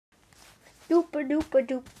Doopa doopa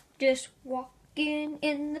doop. Just walking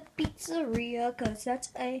in the pizzeria, 'cause that's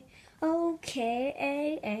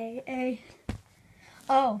okay.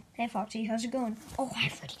 Oh, hey Foxy, how's it going? Oh, hi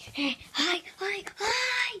Freddy. Hey, hi.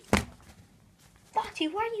 Foxy,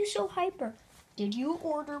 why are you so hyper? Did you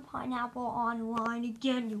order pineapple online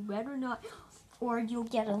again? You better not, or you'll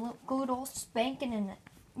get a good old spanking and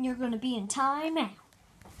you're gonna be in timeout.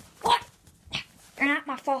 What? You're not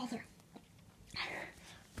my father.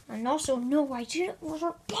 And also, no, I didn't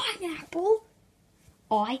order pineapple.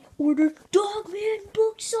 I ordered Dogman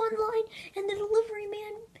books online, and the delivery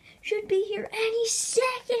man should be here any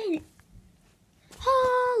second.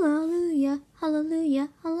 Hallelujah, hallelujah,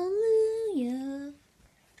 hallelujah.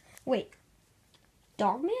 Wait,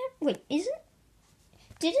 Dogman? Wait,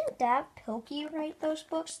 didn't Dad Pilkey write those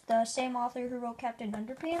books? The same author who wrote Captain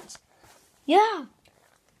Underpants? Yeah.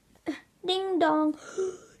 Ding dong.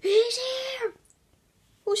 He's here.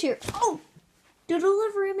 Who's here? Oh, the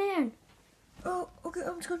delivery man. Oh, okay,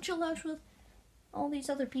 I'm just gonna chill out with all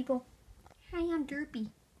these other people. Hi, I'm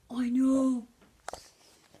Derpy. I know.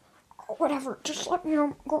 Whatever, just let me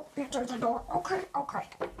go answer the door. Okay.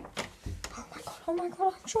 Oh my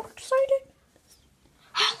god, I'm so excited.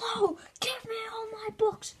 Hello, give me all my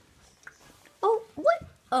books. Oh, what?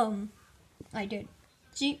 I did.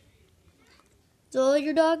 See? It's all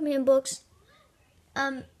your Dogman books.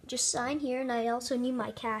 Just sign here, and I also need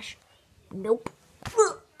my cash. Nope.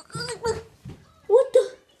 What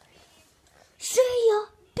the? See ya.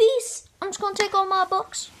 Peace. I'm just gonna take all my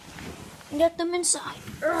books and get them inside.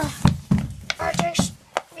 It takes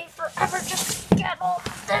me forever just to get all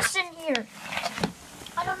this in here.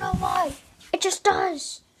 I don't know why. It just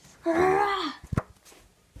does.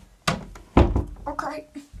 Okay.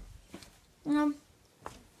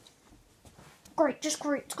 Great.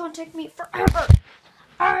 It's gonna take me forever.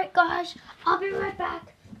 Alright guys, I'll be right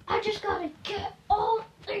back. I just gotta get all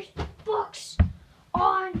these books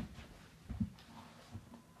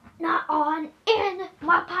in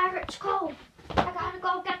my Pirate's Cove. I gotta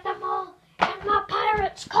go get them all in my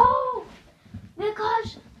Pirate's Cove.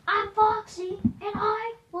 Because I'm Foxy and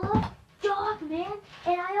I love Dogman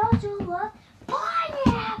and I also love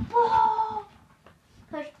pineapple.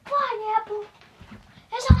 Because pineapple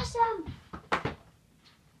is awesome.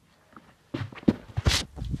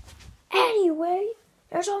 Anyway,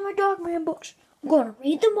 there's all my Dogman books. I'm gonna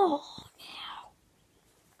read them all now.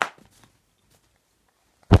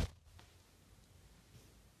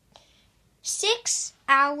 6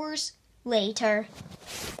 hours later.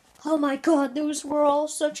 Oh my god, those were all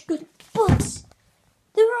such good books.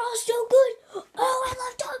 They were all so good. Oh, I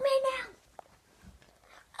love Dogman now.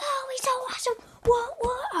 Oh, he's so awesome. What?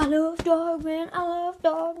 I love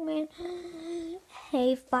Dogman.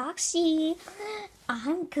 Hey, Foxy.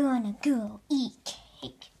 I'm gonna go eat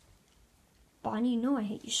cake. Bonnie, you know I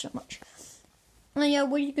hate you so much. Oh yeah,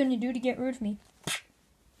 what are you gonna do to get rid of me?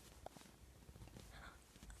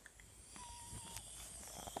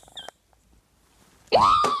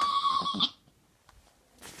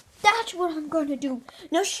 That's what I'm gonna do.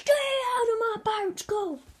 Now stay out of my Pirate's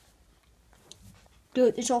Cove.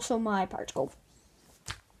 Dude, it's also my Pirate's Cove.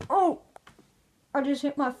 Oh, I just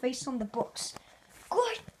hit my face on the books.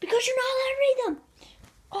 Good, because you're not allowed to read them.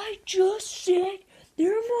 I just said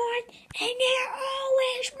they're mine, and they're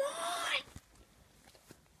always mine.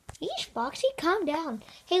 Yeesh, Foxy, calm down.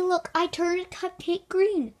 Hey, look, I turned Cupcake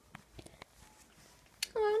green.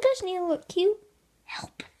 Oh, doesn't he look cute?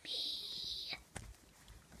 Help me.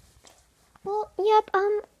 Well, yep,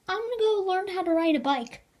 I'm gonna go learn how to ride a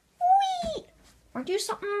bike. Whee! Or do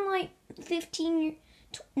something like 20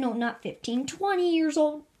 years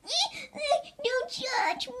old. Don't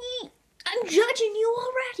judge me. I'm judging you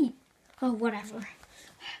already. Oh, whatever.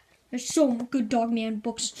 There's so good Dogman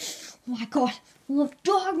books. Oh my god, I love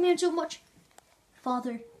Dogman so much.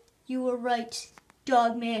 Father, you were right.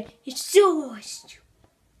 Dogman is so awesome.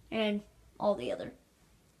 And all the other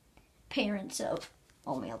parents of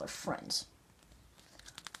all my other friends.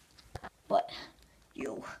 But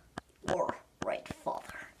you were right,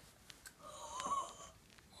 Father.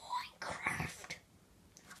 Minecraft.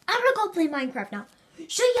 I'm gonna go play Minecraft now.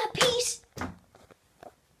 See ya, peace.